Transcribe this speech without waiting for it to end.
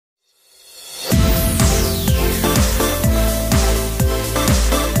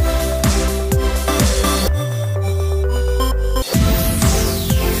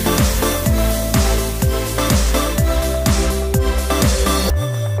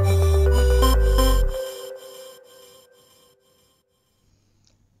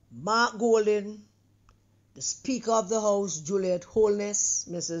Mark Golding, the Speaker of the House, Juliet Holness,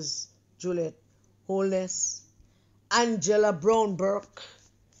 Mrs. Juliet Holness, Angela Brown-Burke,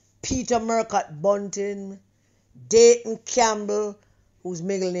 Peter Murcott Bunting, Dayton Campbell, whose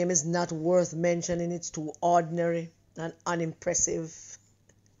middle name is not worth mentioning, it's too ordinary and unimpressive.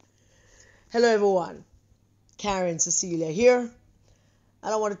 Hello everyone, Karen Cecilia here, and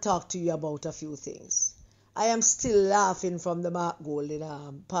I want to talk to you about a few things. I am still laughing from the Mark Golding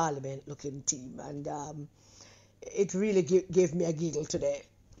Parliament looking team, and it really gave me a giggle today.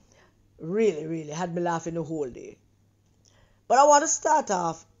 Really had me laughing the whole day. But I want to start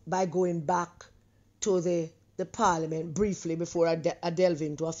off by going back to the Parliament briefly before I delve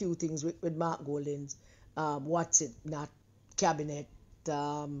into a few things with Mark Golding's cabinet,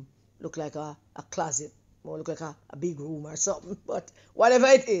 look like a closet, or look like a big room or something, but whatever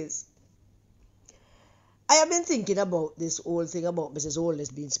it is. I have been thinking about this whole thing about Mrs. Holness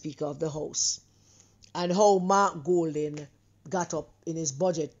being Speaker of the House and how Mark Golding got up in his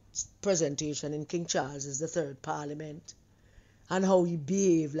budget presentation in King Charles III Parliament, and how he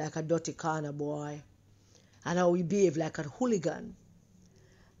behaved like a dirty corner boy, and how he behaved like a hooligan.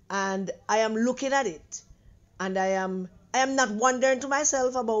 And I am looking at it, and I am not wondering to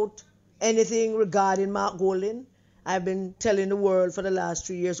myself about anything regarding Mark Golding. I've been telling the world for the last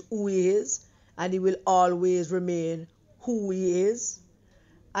 3 years who he is, and he will always remain who he is.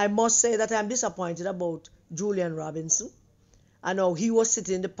 I must say that I'm disappointed about Julian Robinson, and how he was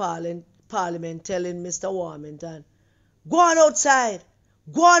sitting in the parliament telling Mr. Warmington, go on outside.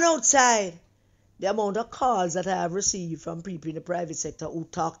 The amount of calls that I have received from people in the private sector who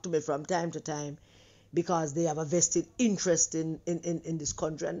talk to me from time to time because they have a vested interest in this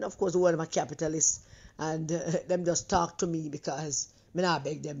country. And of course, the world of a capitalist, and them just talk to me because I not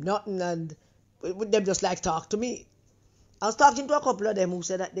beg them nothing, and them just like talk to me. I was talking to a couple of them who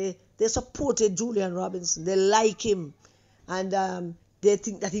said that they supported Julian Robinson. They like him, and they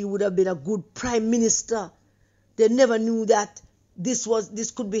think that he would have been a good prime minister. They never knew that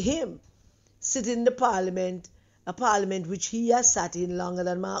this could be him, sitting in the parliament, a parliament which he has sat in longer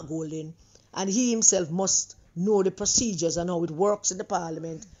than Mark Golding, and he himself must know the procedures and how it works in the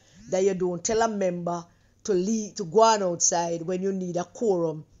parliament, that you don't tell a member to go on outside when you need a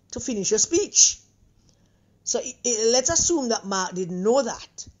quorum to finish your speech. So let's assume that Mark didn't know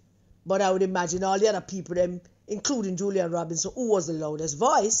that, but I would imagine all the other people, them, including Julian Robinson, who was the loudest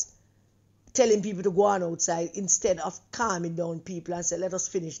voice, telling people to go on outside instead of calming down people and say, let us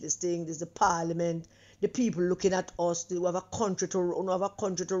finish this thing. This is the parliament. The people looking at us. We have a country to run. We have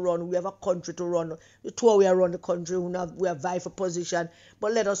a country to run. The two we run the country. We have vie for position.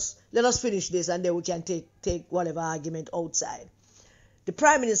 But let us finish this, and then we can take whatever argument outside. The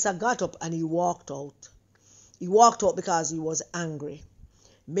Prime Minister got up and he walked out. He walked out because he was angry.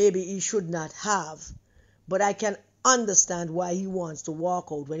 Maybe he should not have, but I can understand why he wants to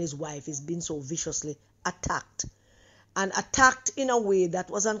walk out when his wife is being so viciously attacked, and attacked in a way that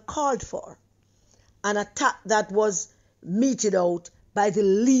was uncalled for, an attack that was meted out by the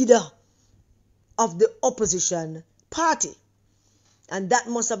leader of the opposition party, and that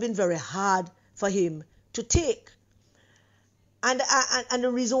must have been very hard for him to take. And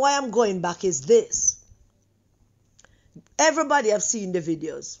the reason why I'm going back is this. Everybody have seen the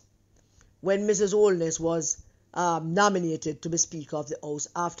videos when Mrs. Holness was nominated to be Speaker of the House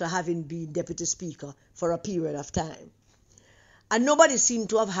after having been Deputy Speaker for a period of time. And nobody seemed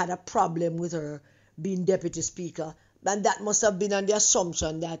to have had a problem with her being Deputy Speaker, and that must have been on the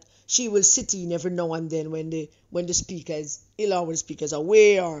assumption that she will sit in every now and then when the Speaker is ill, or when the Speaker is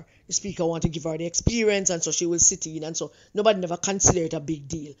away, or the Speaker want to give her the experience, and so she will sit in, and so nobody never considered it a big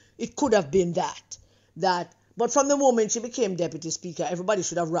deal. It could have been that. But from the moment she became Deputy Speaker, everybody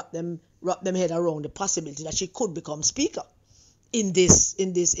should have wrapped them head around the possibility that she could become Speaker in this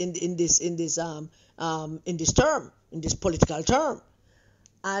political term,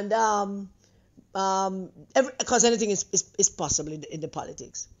 and because anything is possible in the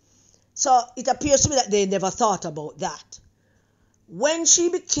politics. So it appears to me that they never thought about that. When she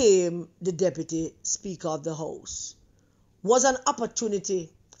became the Deputy Speaker of the House, was an opportunity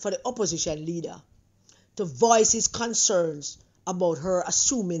for the opposition leader to voice his concerns about her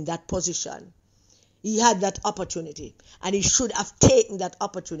assuming that position. He had that opportunity, and he should have taken that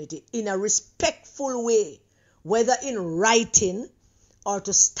opportunity in a respectful way, whether in writing or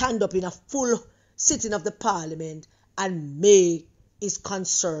to stand up in a full sitting of the parliament and make his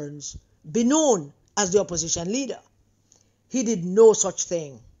concerns be known as the opposition leader. He did no such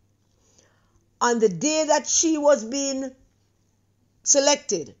thing. On the day that she was being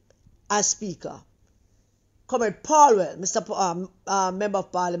selected as Speaker, Comrade Paulwell, Member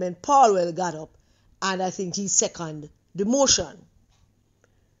of Parliament Paulwell got up, and I think he seconded the motion.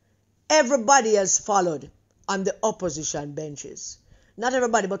 Everybody else followed on the opposition benches. Not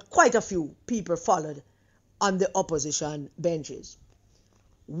everybody, but quite a few people followed on the opposition benches.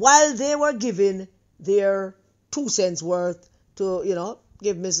 While they were giving their 2 cents worth to,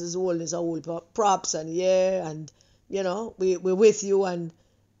 give Mrs. Holness a whole props and we're with you and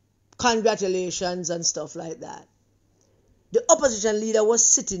congratulations and stuff like that. The opposition leader was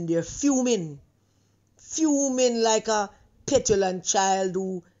sitting there fuming like a petulant child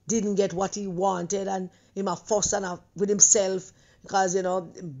who didn't get what he wanted, and him a fuss and with himself because,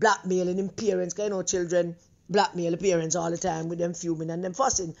 blackmailing him parents, because, children blackmail the parents all the time with them fuming and them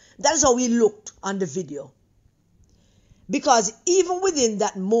fussing. That is how he looked on the video. Because even within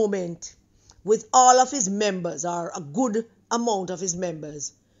that moment, with all of his members, or a good amount of his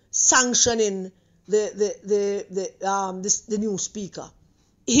members, sanctioning the new speaker,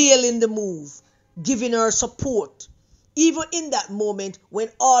 hailing the move, giving her support, even in that moment when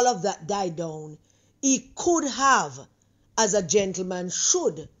all of that died down, he could have, as a gentleman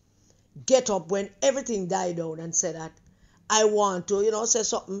should, get up when everything died down and say that, I want to, say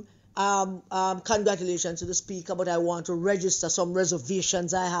something, congratulations to the speaker, but I want to register some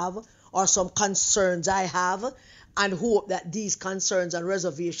reservations I have or some concerns I have, and hope that these concerns and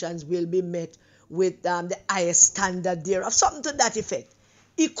reservations will be met with the highest standard thereof, something to that effect.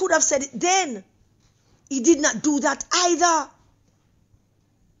 He could have said it then. He did not do that either.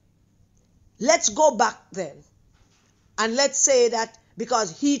 Let's go back then, and let's say that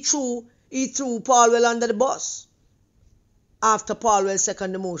because he threw Paulwell under the bus after Paulwell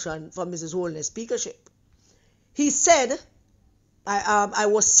seconded the motion for Mrs. Holness speakership. He said, I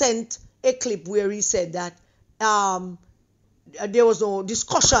was sent a clip where he said that there was no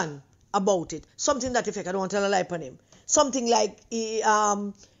discussion about it. Something to that effect. I don't want to tell a lie upon him. Something like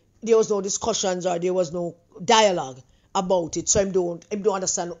there was no discussions or there was no dialogue about it. So I don't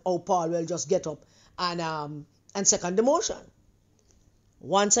understand how Paulwell just get up and second the motion.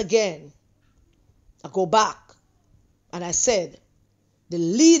 Once again, I go back and I said, the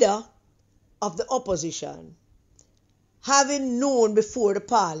leader of the opposition, having known before the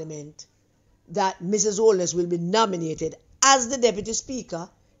parliament that Mrs. Holness will be nominated as the deputy speaker,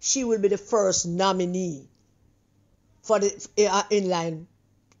 she will be the first nominee for the inline.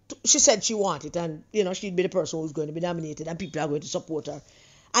 She said she wanted, and she'd be the person who's going to be nominated, and people are going to support her.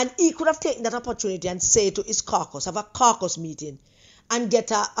 And he could have taken that opportunity and say to his caucus, have a caucus meeting, and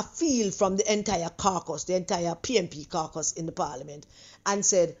get a feel from the entire caucus, the entire PNP caucus in the parliament, and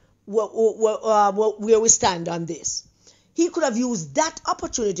said where we stand on this. He could have used that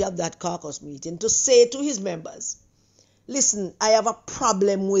opportunity of that caucus meeting to say to his members, listen, I have a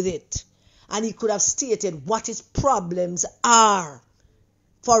problem with it. And he could have stated what his problems are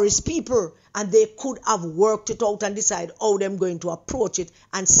for his people, and they could have worked it out and decide how they're going to approach it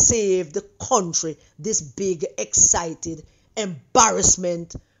and save the country this big, excited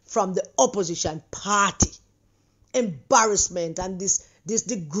embarrassment from the opposition party. Embarrassment and this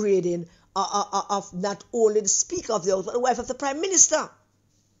degrading of not only the Speaker of the House, but the wife of the Prime Minister.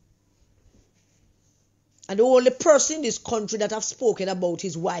 And the only person in this country that have spoken about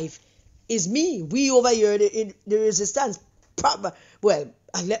his wife is me. We over here in the resistance. Well,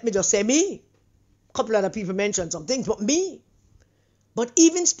 let me just say me. A couple other people mentioned some things, but me. But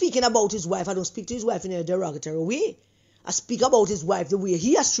even speaking about his wife, I don't speak to his wife in a derogatory way. I speak about his wife the way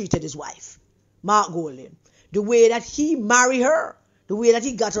he has treated his wife, Mark Golding. The way that he married her. The way that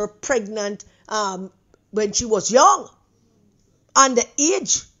he got her pregnant when she was young,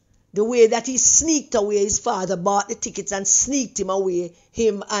 underage. The way that he sneaked away, his father bought the tickets and sneaked him away,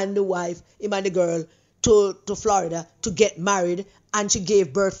 him and the wife, him and the girl, to Florida to get married. And she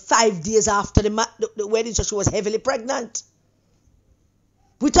gave birth 5 days after the wedding, so she was heavily pregnant.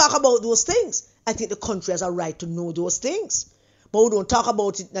 We talk about those things. I think the country has a right to know those things. But we don't talk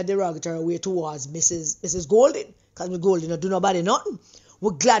about it in a derogatory way towards Mrs. Golding. Because Miss Golding don't do nobody nothing.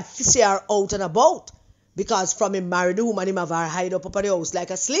 We're glad to see her out and about. Because from him married the woman, him have her hide up at the house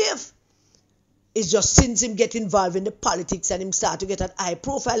like a slave. It's just since him get involved in the politics and him start to get an high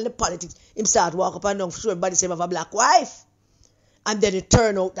profile in the politics, him start walk up and down for sure everybody say him have a black wife. And then it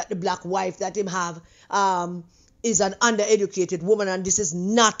turn out that the black wife that him have is an undereducated woman, and this is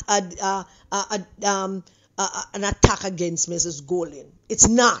not an attack against Mrs. Golding. It's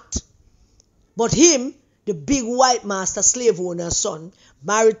not. But him, the big white master slave owner's son,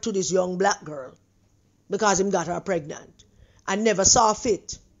 married to this young black girl because him got her pregnant and never saw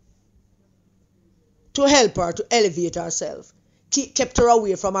fit to help her to elevate herself. Kept her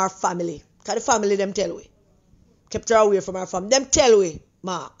away from her family. Because the family them tell we. kept her away from her family. Them tell we,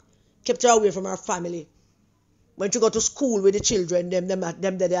 Mark, kept her away from her family. When she go to school with the children,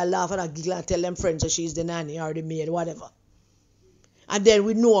 them they laugh and giggle and tell them friends that she's the nanny or the maid, whatever. And then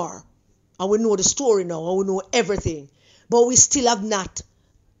we know her, and we know the story now, and we know everything. But we still have not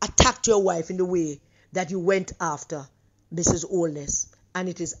attacked your wife in the way that you went after Mrs. Oldness. And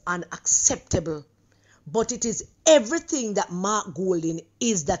it is unacceptable. But it is everything that Mark Golding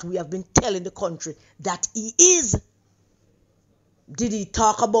is that we have been telling the country that he is. Did he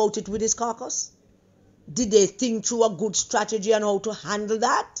talk about it with his caucus? Did they think through a good strategy on how to handle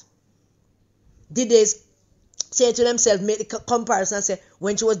that? Did they say to themselves, make the comparison and say,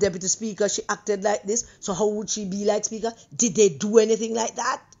 when she was deputy speaker, she acted like this, so how would she be like speaker? Did they do anything like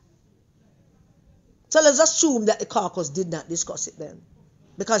that? So let's assume that the caucus did not discuss it then,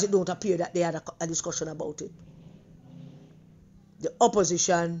 because it don't appear that they had a discussion about it. The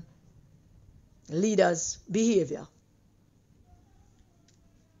opposition leaders' behavior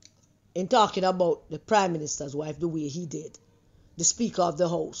in talking about the Prime Minister's wife the way he did, the Speaker of the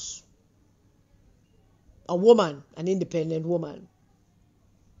House, a woman, an independent woman,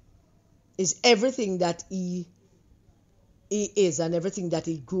 is everything that he is and everything that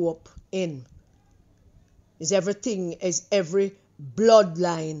he grew up in. Is every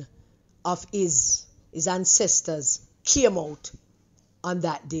bloodline of his ancestors came out on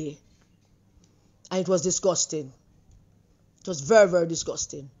that day. And it was disgusting. It was very, very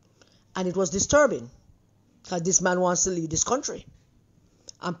disgusting. And it was disturbing. Because this man wants to lead this country.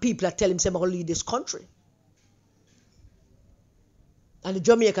 And people are telling him he's going to lead this country. And the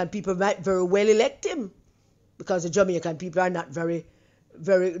Jamaican people might very well elect him. Because the Jamaican people are not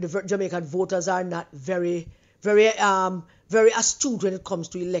the Jamaican voters are not very astute when it comes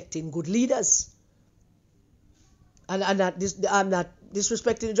to electing good leaders. And I'm not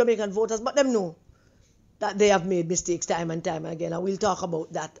disrespecting the Jamaican voters, but them know that they have made mistakes time and time again, and we'll talk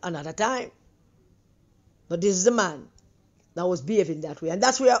about that another time. But this is the man that was behaving that way, and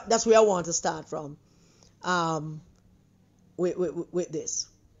that's where I want to start from with this.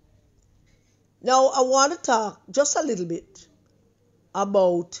 Now I want to talk just a little bit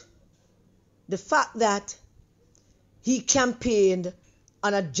about the fact that he campaigned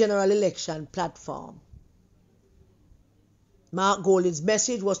on a general election platform. Mark Golding's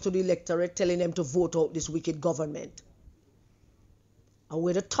message was to the electorate telling them to vote out this wicked government. I'm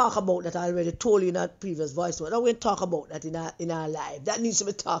going to talk about that. I already told you in our previous voice note. I'm going to talk about that in our live. That needs to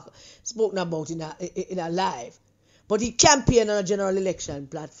be spoken about in our live. But he campaigned on a general election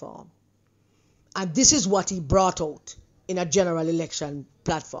platform. And this is what he brought out in a general election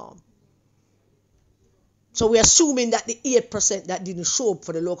platform. So we're assuming that the 8% that didn't show up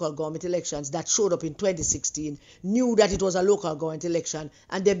for the local government elections that showed up in 2016 knew that it was a local government election,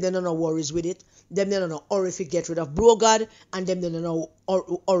 and them they don't know worries with it. Them they don't know or if it get rid of Brogard, and them they don't know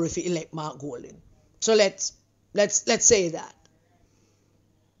or if it elect Mark Golding. So let's say that.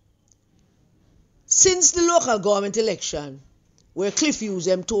 Since the local government election, where Cliff Hughes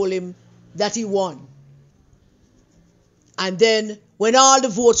told him that he won, and then when all the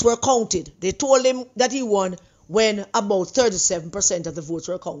votes were counted, they told him that he won when about 37% of the votes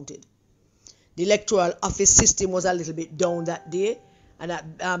were counted. The electoral office system was a little bit down that day, and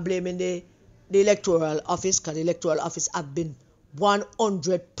I'm blaming the electoral office, because the electoral office have been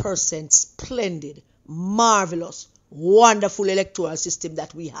 100% splendid, marvelous, wonderful electoral system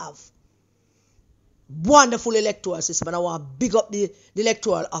that we have. Wonderful electoral system, and I want to big up the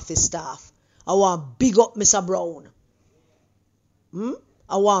electoral office staff. I want to big up Mr. Brown.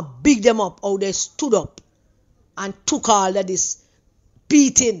 I want to big them up, how they stood up and took all of this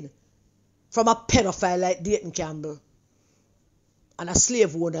beating from a pedophile like Dayton Campbell and a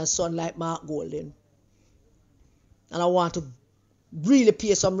slave owner's son like Mark Golding. And I want to really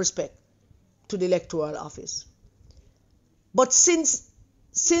pay some respect to the electoral office. But since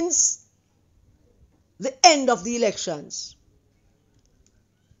the end of the elections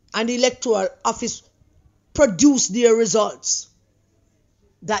and the electoral office produced their results,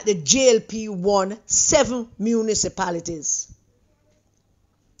 that the JLP won 7 municipalities.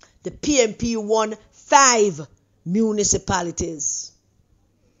 The PMP won 5 municipalities.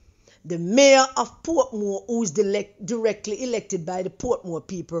 The mayor of Portmore, who is directly elected by the Portmore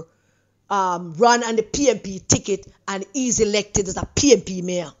people, run on the PMP ticket and is elected as a PMP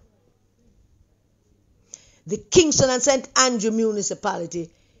mayor. The Kingston and St. Andrew municipality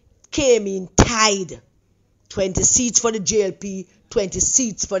came in tied. 20 seats for the JLP, 20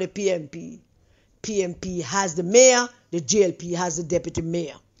 seats for the PMP. PMP has the mayor, the JLP has the deputy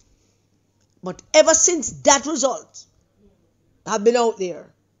mayor. But ever since that result have been out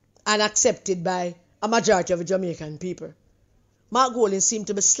there and accepted by a majority of the Jamaican people. Mark Golding seemed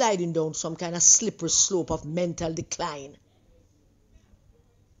to be sliding down some kind of slippery slope of mental decline.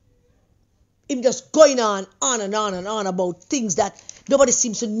 Him just going on and on and on about things that nobody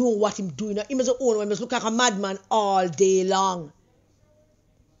seems to know what him doing. Him as a owner, him just look like a madman all day long.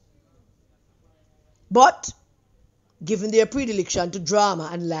 But, given their predilection to drama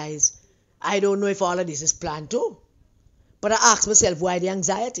and lies, I don't know if all of this is planned too. But I ask myself, why the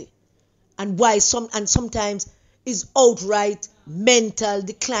anxiety? And why sometimes is outright mental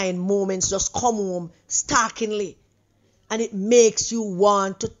decline moments just come home starkly. And it makes you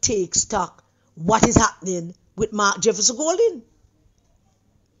want to take stock what is happening with Mark Jefferson Golding.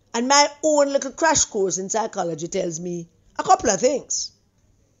 And my own little crash course in psychology tells me a couple of things.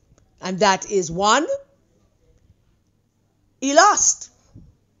 And that is, one, he lost.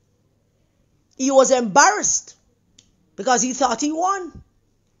 He was embarrassed because he thought he won.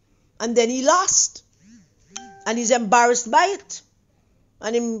 And then he lost. And he's embarrassed by it.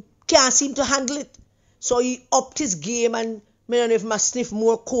 And he can't seem to handle it. So he upped his game, and I don't know if he must sniff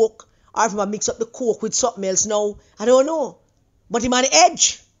more coke or if he must mix up the coke with something else now. I don't know. But he's on the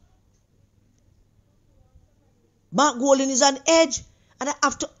edge. Mark Golding is on edge. And I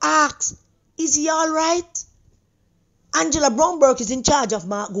have to ask, is he all right? Angela Brownburg is in charge of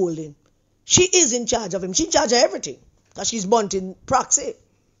Mark Golding. She is in charge of him. She's in charge of everything. Because she's bunting proxy.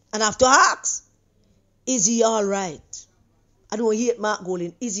 And I have to ask, is he all right? I don't hate Mark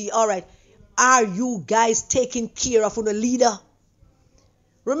Golding. Is he all right? Are you guys taking care of a leader?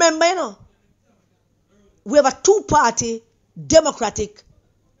 Remember, we have a two-party democratic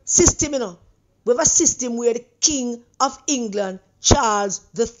system, We have a system where the King of England, Charles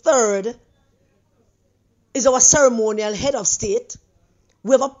III, is our ceremonial head of state.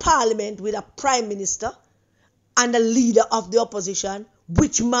 We have a parliament with a prime minister and a leader of the opposition,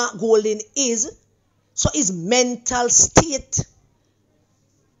 which Mark Golding is. So his mental state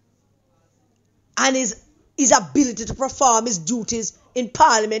and his ability to perform his duties in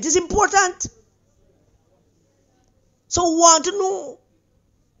parliament is important. So we want to know,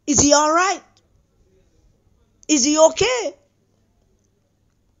 is he all right? Is he okay?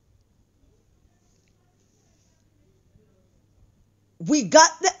 We got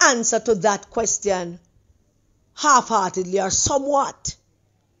the answer to that question half-heartedly or somewhat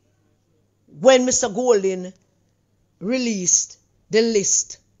when Mr. Golding released the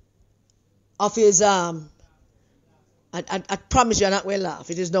list of his I promise you I'm not going to laugh.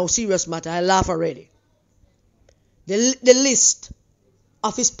 It is no serious matter. I laugh already. The list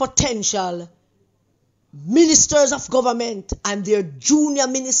of his potential ministers of government and their junior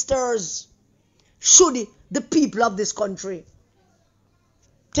ministers, should the people of this country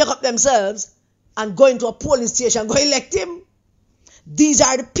take up themselves and go into a polling station and go elect him. These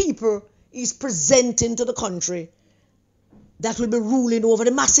are the people he's presenting to the country that will be ruling over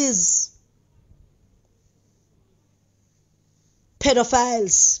the masses.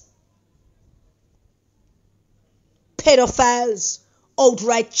 Pedophiles,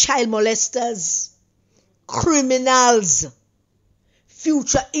 outright child molesters, criminals,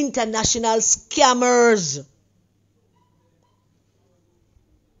 future international scammers,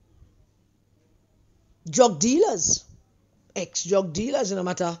 drug dealers, ex-drug dealers, no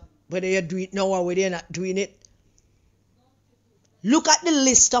matter whether you do it now or whether you're not doing it. Look at the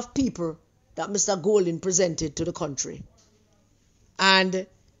list of people that Mr. Golding presented to the country. And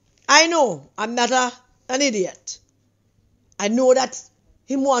I know I'm not an idiot. I know that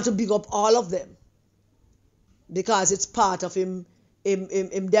him want to big up all of them because it's part of him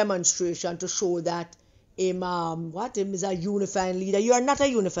demonstration to show that him is a unifying leader. You are not a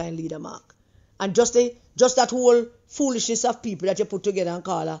unifying leader, Mark. And just that whole foolishness of people that you put together and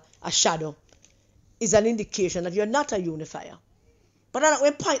call a shadow is an indication that you're not a unifier. But I'm not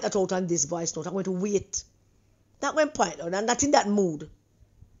going to point that out on this voice note. I'm going to wait. Not going to point out. I'm not in that mood.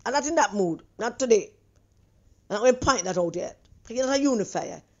 I'm not in that mood. Not today. I'm not going to point that out yet. You're not a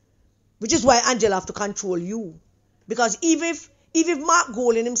unifier. Which is why Angela have to control you. Because even if Mark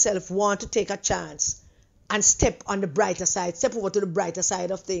Golding himself want to take a chance and step on the brighter side, step over to the brighter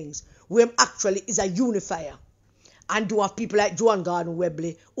side of things, where him actually is a unifier, and do have people like Joan Gordon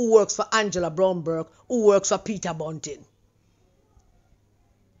Webley, who works for Angela Brownburg, who works for Peter Bunting.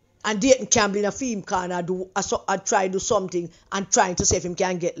 And Dayton Campbell in a film corner try to do something and trying to see if him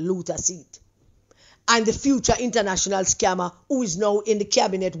can get Luther seat. And the future international scammer who is now in the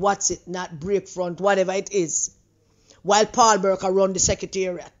cabinet, not Breakfront, whatever it is, while Paul Burke run the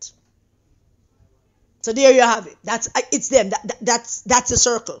secretariat. So there you have it. It's them. That's the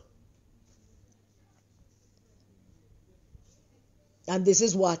circle. And this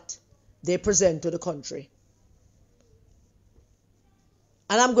is what they present to the country.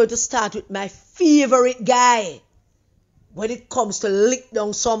 And I'm going to start with my favorite guy when it comes to lick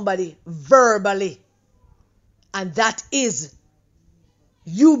down somebody verbally. And that is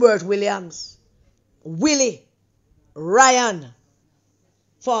Hubert Williams. Willie Ryan,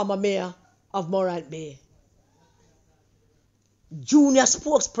 former mayor of Morant Bay. Junior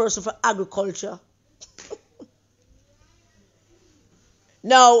spokesperson for agriculture.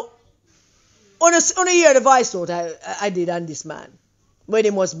 Now, on a year the voice note I did on this man when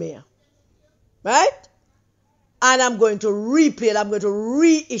he was mayor. Right? And I'm going to replay it. I'm going to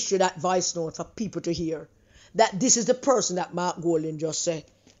reissue that voice note for people to hear. That this is the person that Mark Golding just said.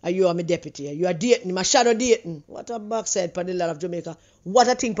 Are you my deputy? You are dating, my shadow dating. What a backside for the land of Jamaica. What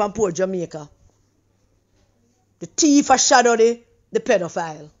a thing from poor Jamaica. The thief has shadowed the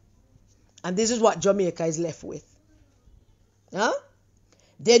pedophile. And this is what Jamaica is left with. Huh?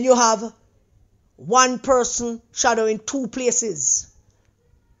 Then you have one person shadowing two places.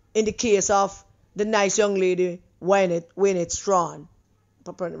 In the case of the nice young lady, Wynette Strawn.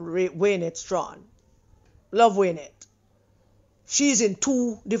 Wynette Strawn. Love Wynette. She's in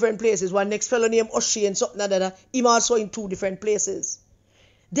two different places. One next fellow named Oshie and something like that. Him also in two different places.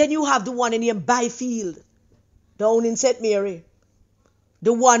 Then you have the one named Byfield, down in St. Mary.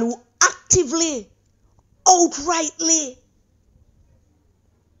 The one who actively, outrightly,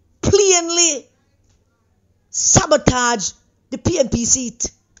 plainly sabotaged the PNP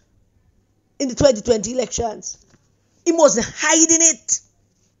seat in the 2020 elections. He wasn't hiding it.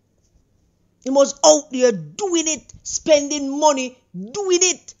 He was out there doing it, spending money, doing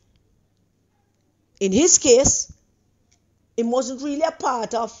it. In his case, he wasn't really a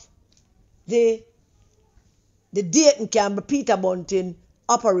part of the Dayton Campbell Peter Bunting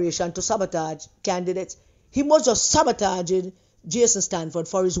operation to sabotage candidates. He was just sabotaging Jason Stanford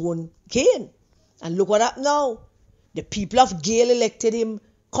for his own gain. And look what happened now. The people of Gale elected him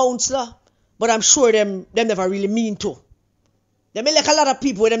councillor, but I'm sure them never really mean to. They may like a lot of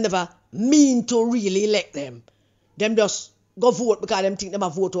people, them never mean to really elect them. Them just go vote because them think them a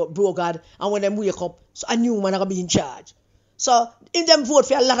vote out bro God, and when them wake up, so a new man are gonna be in charge. So if them vote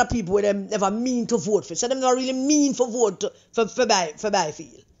for a lot of people with them never mean to vote for, so them never really mean for vote for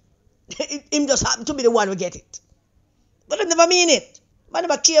Byfield. Him just happen to be the one who get it. But them never mean it. Man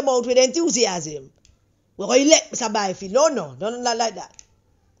never came out with enthusiasm. We're going to elect Mr. Byfield. No, not like that.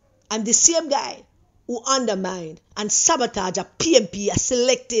 And the same guy who undermined and sabotaged a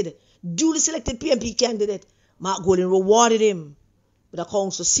PNP, duly selected PNP candidate, Mark Golding rewarded him with a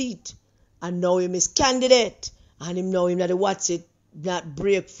council seat. And now him is candidate. And him know him that not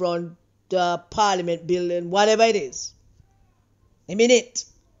break from the parliament building, whatever it is. I mean it.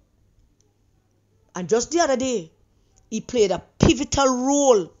 And just the other day, he played a pivotal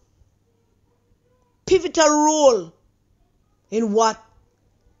role in what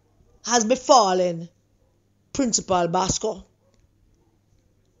has befallen Principal Basco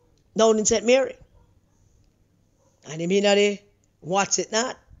down in St. Mary. And him in a what's it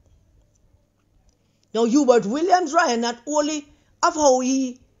not? Now Hubert Williams Ryan not only of how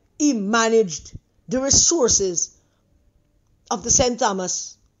he managed the resources of the St.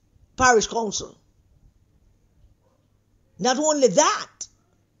 Thomas Parish Council. Not only that,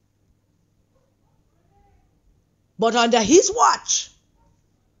 but under his watch,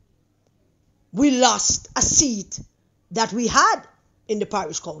 we lost a seat that we had in the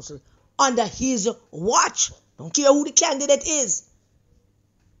parish council. Under his watch, don't care who the candidate is.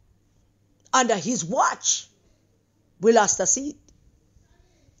 Under his watch, we lost a seat.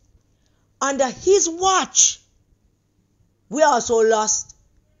 Under his watch, we also lost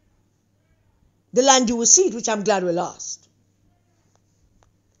the land use seat, which I'm glad we lost.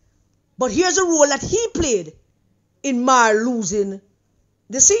 But here's a role that he played in Mar losing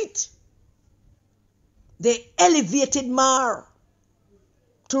the seat. They elevated Mar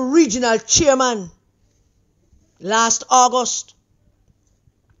to regional chairman last August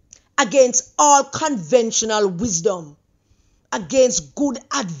against all conventional wisdom, against good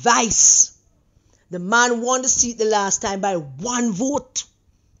advice. The man won the seat the last time by one vote.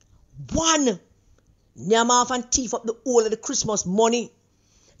 One. Nyam off and thief up the whole of the Christmas money.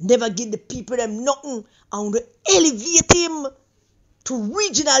 Never give the people them nothing. And to elevate him to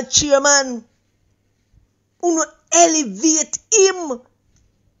regional chairman. Elevate him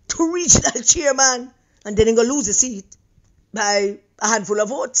to regional chairman. And then he's going to lose the seat by a handful of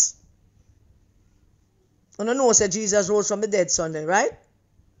votes. And I know said Jesus rose from the dead Sunday, right?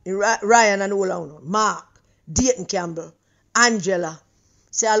 Ryan and all Mark, Dayton Campbell, Angela.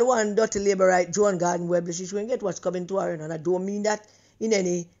 Say all one dirty labor right, Joan Garden Webb, she's going to get what's coming to her. And I don't mean that in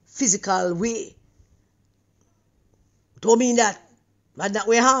any physical way. Don't mean that. And that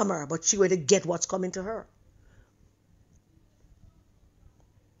way harm her, but she going to get what's coming to her.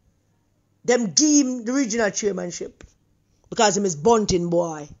 Them give him the regional chairmanship because him is bunting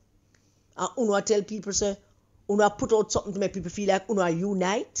boy. And Uno tell people say, Uno put out something to make people feel like Uno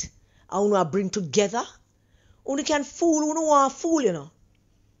unite and Uno bring together. Uno can fool, Uno want fool, you know.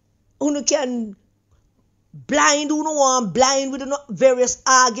 Uno can blind, Uno want blind with various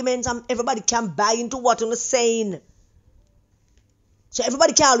arguments, and everybody can buy into what Uno saying. So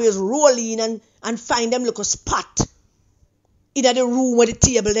everybody can always roll in and find them little spot in the room with the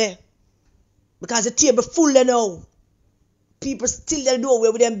table there. Because the table full there now. People still there doorway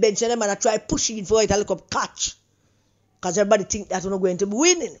with them bench and them and I try pushing for it a little catch. Because everybody think that we're not going to be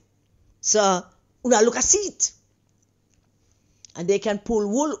winning. So, we look at it. And they can pull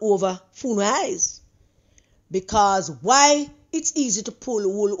wool over Funo eyes. Because why it's easy to pull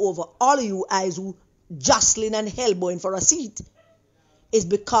wool over all of you eyes who jostling and elbowing for a seat is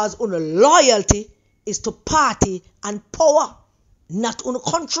because our loyalty is to party and power, not on a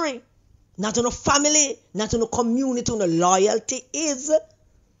country, not on a family, not on a community. Our loyalty is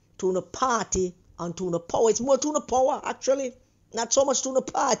to a party and to a power. It's more to a power, actually, not so much to a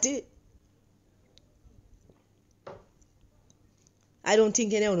party. I don't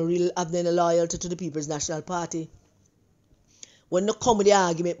think anyone really have any loyalty to the People's National Party. When they come with the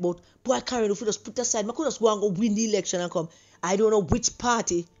argument about, boy, Karen, if we just put aside, I could just go and go win the election and come. I don't know which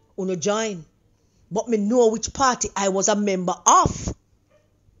party you join, but me know which party I was a member of.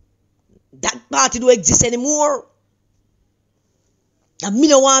 That party don't exist anymore. And me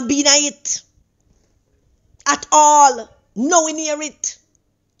no want to be in it. At all. Nowhere near it.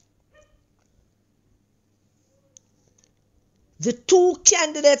 The two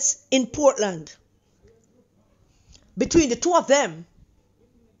candidates in Portland, between the two of them,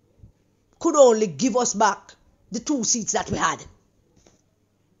 could only give us back the 2 seats that we had.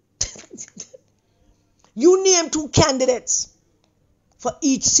 You name 2 candidates for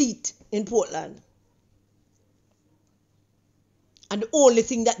each seat in Portland. And the only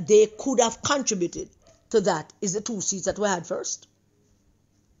thing that they could have contributed to that is the 2 seats that we had first.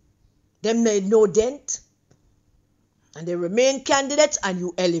 They made no dent. And they remain candidates and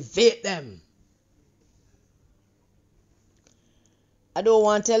you elevate them. I don't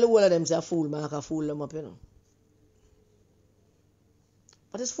want to tell all of them say a fool mark, a fool them up, you know.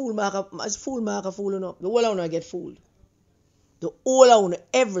 But it's fool mark, a fool them up. The whole of them get fooled. The whole of them,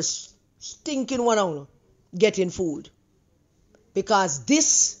 every stinking one of them, getting fooled. Because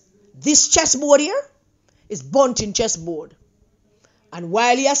this chessboard here is bunting chessboard. And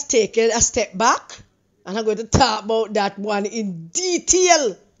while he has taken a step back, and I'm going to talk about that one in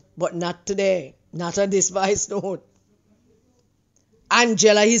detail, but not today, not on this vice note.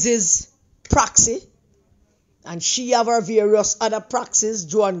 Angela is his proxy, and she have her various other proxies,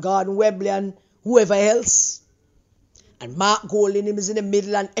 Joan Gordon, Webley, and whoever else. And Mark Golding is in the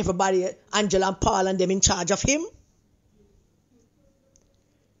middle, and everybody, Angela and Paul, and them in charge of him.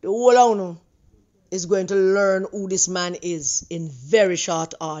 The whole owner is going to learn who this man is in very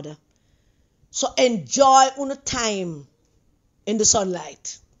short order. So enjoy on time in the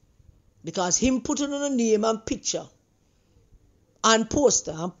sunlight. Because him putting on a name and picture and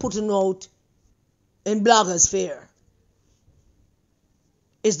poster and putting out in Bloggers Fair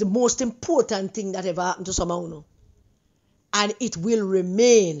is the most important thing that ever happened to someone. And it will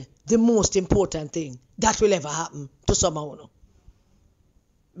remain the most important thing that will ever happen to someone.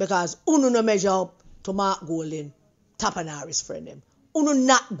 Because uno no measure up to Mark Golding, Tapanari's friend him. Uno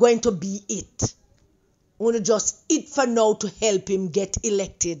not going to be it. Uno just it for now to help him get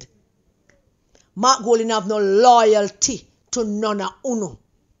elected. Mark Golding have no loyalty to none of uno.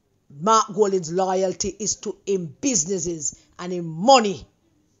 Mark Golding's loyalty is to him businesses and him money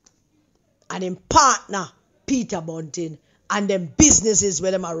and him partner Peter Bunting and them businesses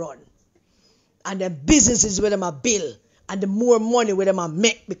where them are run and them businesses where them are build and the more money where them are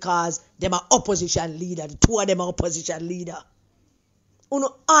make because them are opposition leader. The two of them are opposition leader.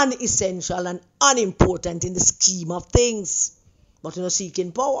 Uno unessential and unimportant in the scheme of things, but uno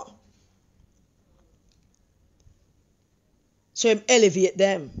seeking power. So him elevate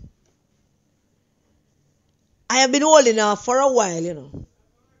them. I have been holding off for a while, you know,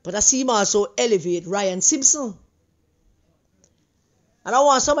 but I see him also elevate Ryan Simpson. And I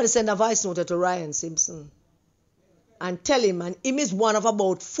want somebody to send a voice note to Ryan Simpson and tell him, and him is one of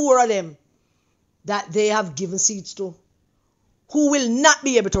about 4 of them that they have given seats to, who will not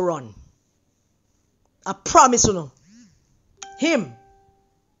be able to run. I promise you know. Him,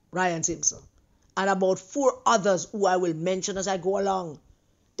 Ryan Simpson, and about 4 others who I will mention as I go along.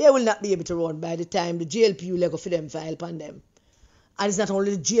 They will not be able to run by the time the JLP will go for them file on them. And it's not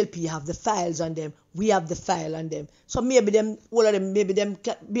only the JLP have the files on them, we have the file on them. So maybe them, all of them, maybe them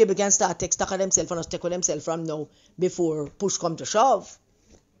can start take stock of themselves and take with themselves from now before push come to shove.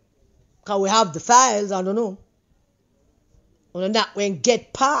 Because we have the files, I don't know. We're not going to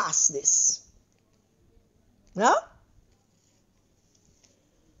get past this. No?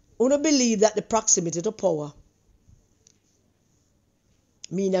 We don't believe that the proximity to power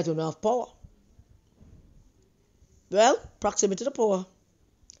means that you don't have power. Well, proximity to power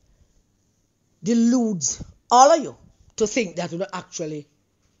deludes all of you to think that you don't actually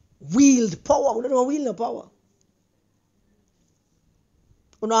wield power. You don't wield no power.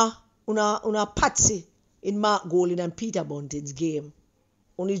 Una patsy in Mark Golding and Peter Bunting's game.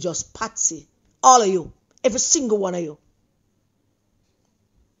 Only just patsy. All of you. Every single one of you.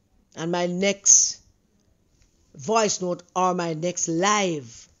 And my next voice note or my next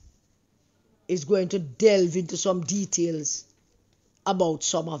live is going to delve into some details about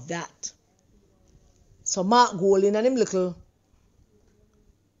some of that. So Mark Golding and him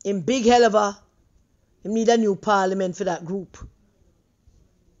big hell of a, him need a new parliament for that group.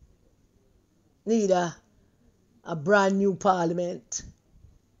 Need a brand new parliament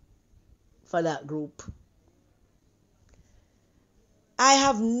for that group. I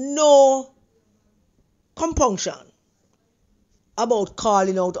have no compunction about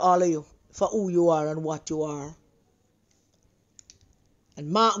calling out all of you for who you are and what you are.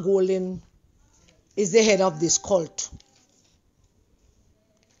 And Mark Golding is the head of this cult.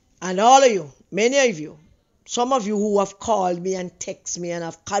 And all of you, many of you, some of you who have called me and text me and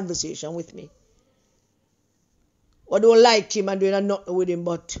have conversation with me, or don't like him and doing nothing with him,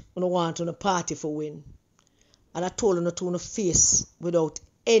 but you don't want to party for win. And I told him to face without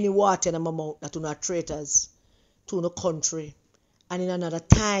any water in my mouth that you are traitors to the country and in another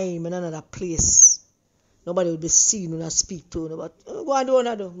time, in another place. Nobody will be seen when I speak to you. But go and do what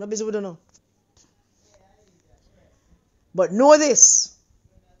I do. I'm not busy with you now. But know this.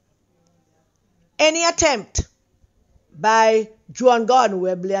 Any attempt by Joan Gordon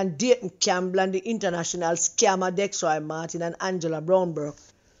Webley and Dayton Campbell and the international scammer Dexroy Martin and Angela Brownberg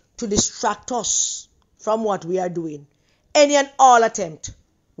to distract us from what we are doing, any and all attempt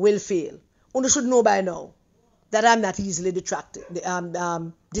will fail. You should know by now that I'm not easily distracted.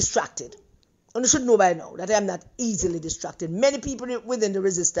 You should know by now that I'm not easily distracted. Many people within the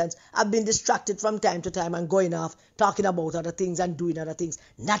resistance have been distracted from time to time and going off, talking about other things and doing other things.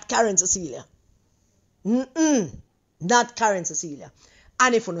 Not Karen Cecilia. Not Karen Cecilia.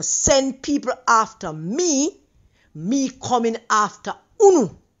 And if you send people after me coming after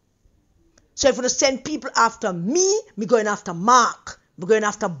Unu. So if you send people after me going after Mark, me going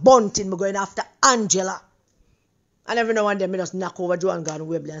after Bunting, me going after Angela. And every now and then, me just knock over Joan Gordon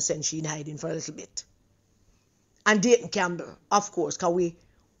Webley and send she in hiding for a little bit. And Dayton Campbell, of course, because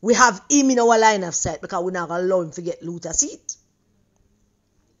we have him in our line of sight because we're not going to allow him to get Luther's seat.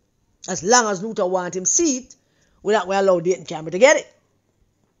 As long as Luther wants him seat, we're not going to allow Dayton Campbell to get it.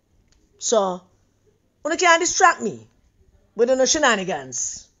 So, you can't distract me with no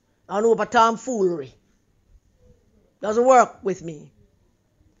shenanigans and over tomfoolery. Doesn't work with me.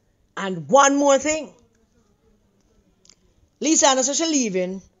 And one more thing. Lisa Hanna says she's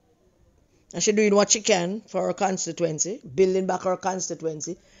leaving and she's doing what she can for her constituency, building back her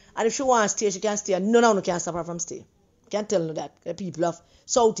constituency. And if she wants to stay, she can stay. And no one can stop her from staying. Can't tell her that. The people of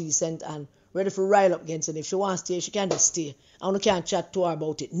Southeast sent and ready for rile up against her. If she wants to stay, she can just stay. And you can't chat to her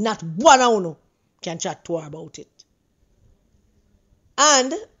about it. Not one of you can chat to her about it.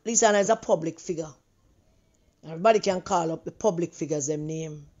 And Lisa Hanna is a public figure. Everybody can call up the public figures them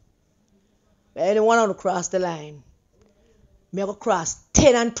name. But anyone want to cross the line, me go cross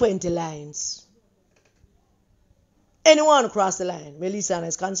 10 and 20 lines. Anyone cross the line, where Lisa Hanna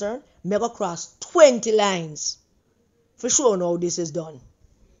is concerned, me go cross 20 lines. For sure now this is done.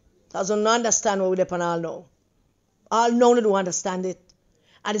 Because you don't understand what we're upon all now. All now you don't understand it.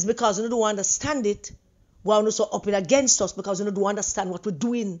 And it's because you don't understand it, why you're so up against us, because you don't understand what we're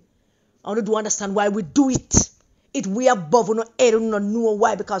doing. And you don't understand why we do it. It way above you, no head, you don't know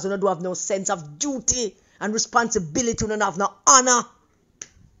why, because you don't have no sense of duty and responsibility, you don't have no honor.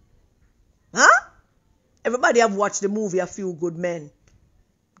 Huh? Everybody have watched the movie A Few Good Men.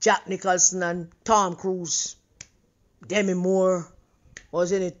 Jack Nicholson and Tom Cruise. Demi Moore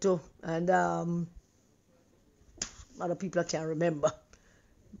was in it too. And other people I can't remember.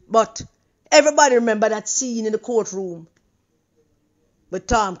 But everybody remember that scene in the courtroom with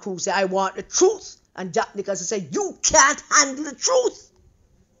Tom Cruise say, I want the truth. And Jack Nicholson say, you can't handle the truth.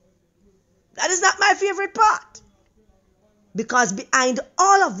 That is not my favorite part. Because behind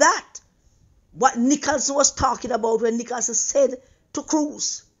all of that, what Nicholson was talking about when Nicholson said to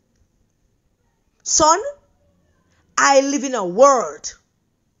Cruz, son, I live in a world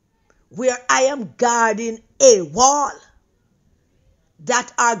where I am guarding a wall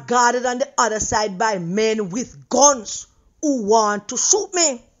that are guarded on the other side by men with guns who want to shoot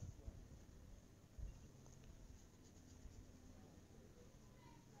me.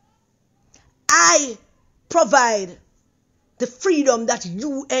 I provide the freedom that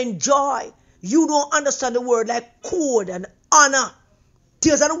you enjoy. You don't understand the word like code and honor.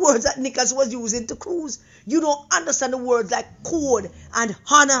 Those are the words that Nicholas was using to Cruz. You don't understand the words like code and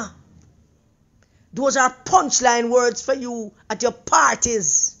honor. Those are punchline words for you at your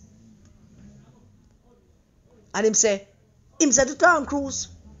parties. And him said to Tom Cruise,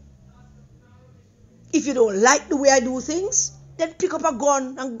 if you don't like the way I do things, then pick up a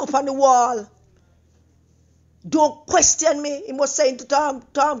gun and go up on the wall. Don't question me, he was saying to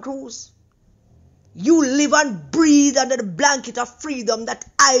Tom Cruise. You live and breathe under the blanket of freedom that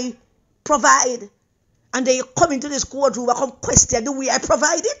I provide. And then you come into this courtroom and come question the way I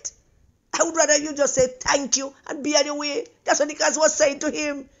provide it. I would rather you just say thank you and be on your way. That's what Nicholas was saying to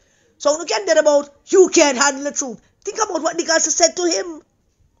him. So you can't get about you can't handle the truth. Think about what Nicholas said to him.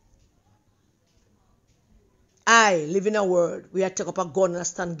 I live in a world where I take up a gun and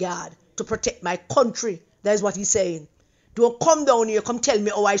stand guard to protect my country. That is what he's saying. Don't come down here, come tell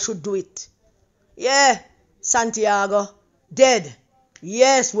me how I should do it. Yeah, Santiago, dead.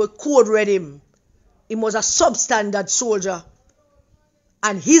 Yes, we could read him. He was a substandard soldier.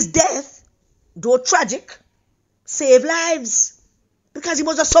 And his death, though tragic, saved lives. Because he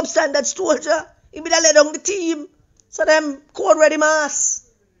was a substandard soldier. He would have led on the team. So them could read him ass.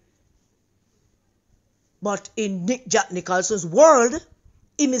 But in Jack Nicholson's world,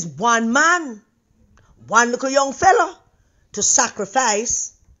 him is one man. One little young fella to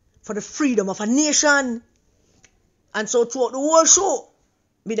sacrifice for the freedom of a nation. And so throughout the whole show,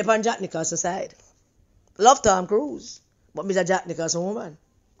 me upon Jack Nicholson's side. Love Tom Cruise, but me a Jack Nicholson woman.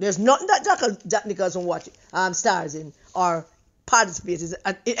 There's nothing that Jack Nicholson stars in or participates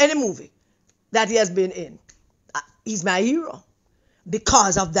in any movie that he has been in. He's my hero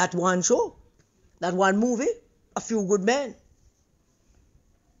because of that one show, that one movie, A Few Good Men.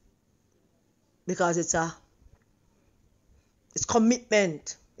 Because it's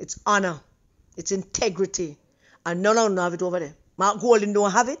commitment, it's honor, it's integrity, and none of them have it over there. Mark Golding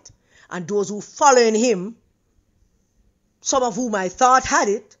don't have it, and those who following him, some of whom I thought had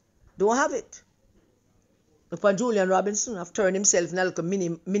it, don't have it. Look at Julian Robinson, have turned himself in a little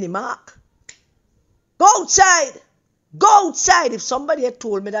mini Mark. Go outside! Go outside! If somebody had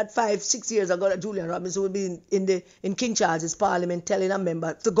told me that 5-6 years ago that Julian Robinson would be in King Charles's parliament telling a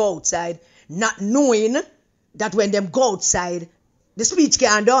member to go outside, not knowing that when them go outside, the speech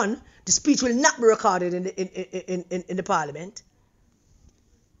can't done, the speech will not be recorded in the parliament.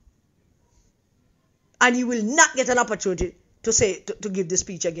 And you will not get an opportunity to give the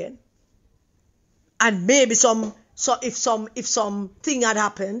speech again. And maybe if something had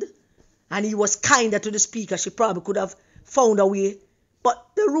happened and he was kinder to the speaker, she probably could have found a way. But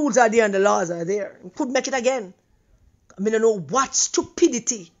the rules are there and the laws are there. You could make it again. I mean, I don't know what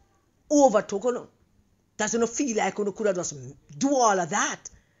stupidity overtook you. Doesn't feel like you could have just do all of that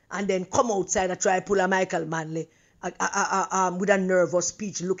and then come outside and try to pull a Michael Manley with a nervous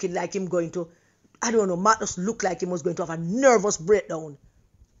speech looking like him going to, I don't know, Matt just looked like him was going to have a nervous breakdown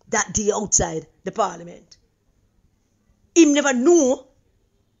that day outside the parliament. Him never knew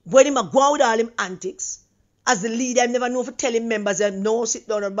when him go out with all him antics. As the leader, him never know for telling members that no, sit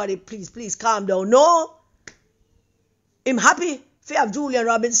down everybody, please calm down. No. Him happy if you have Julian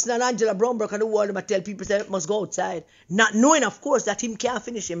Robinson and Angela Brownbrook and the world, but tell people that must go outside. Not knowing, of course, that him can't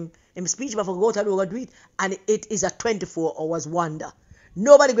finish him speech before go outside and do it. And it is a 24 hours wonder.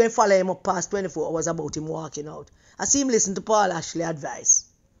 Nobody going to follow him up past 24 hours about him walking out. I see him listen to Paul Ashley advice.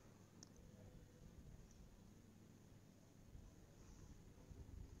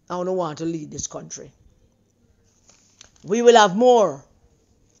 I don't want to lead this country. We will have more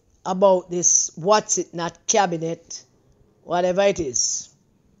about this what's it not cabinet, whatever it is.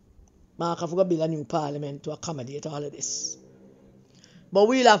 Mark, I've got to build a new parliament to accommodate all of this. But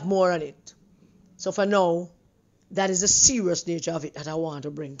we'll have more on it. So for now, that is the serious nature of it that I want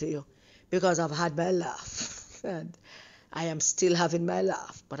to bring to you. Because I've had my laugh. And I am still having my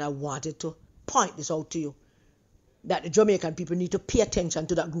laugh. But I wanted to point this out to you. That the Jamaican people need to pay attention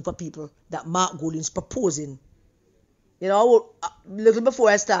to that group of people that Mark Golding's proposing. You know, a little before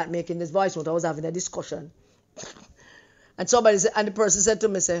I start making this voice note, I was having a discussion. And the person said to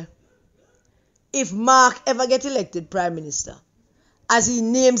me, say, if Mark ever get elected Prime Minister, as he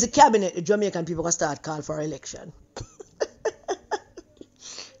names the cabinet, the Jamaican people can start call for election.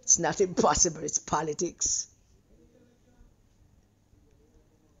 It's not impossible, it's politics.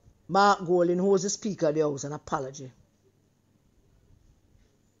 Mark Golding owes the Speaker of the House an apology.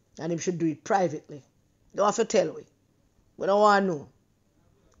 And he should do it privately. Don't have to tell we. We don't want to know.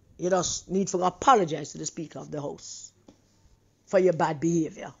 You just need to apologize to the Speaker of the House for your bad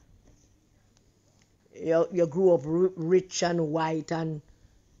behavior. You grew up rich and white and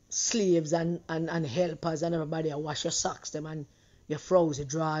slaves and helpers and everybody wash your socks them and your froze your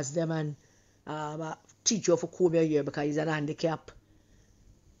drawers them and teach you how to comb your hair because he's an handicap.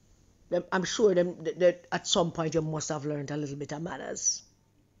 I'm sure that at some point you must have learned a little bit of manners.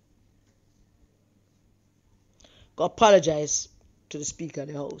 Go apologize to the Speaker of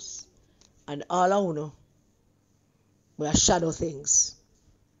the House. And all I know, we are shadow things.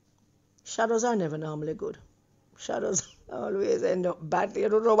 Shadows are never normally good. Shadows always end up bad. You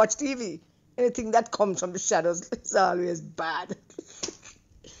don't know watch TV. Anything that comes from the shadows is always bad.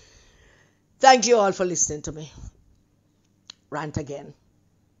 Thank you all for listening to me. Rant again.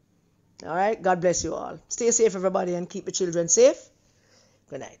 All right. God bless you all. Stay safe, everybody, and keep the children safe.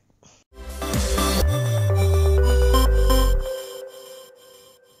 Good night.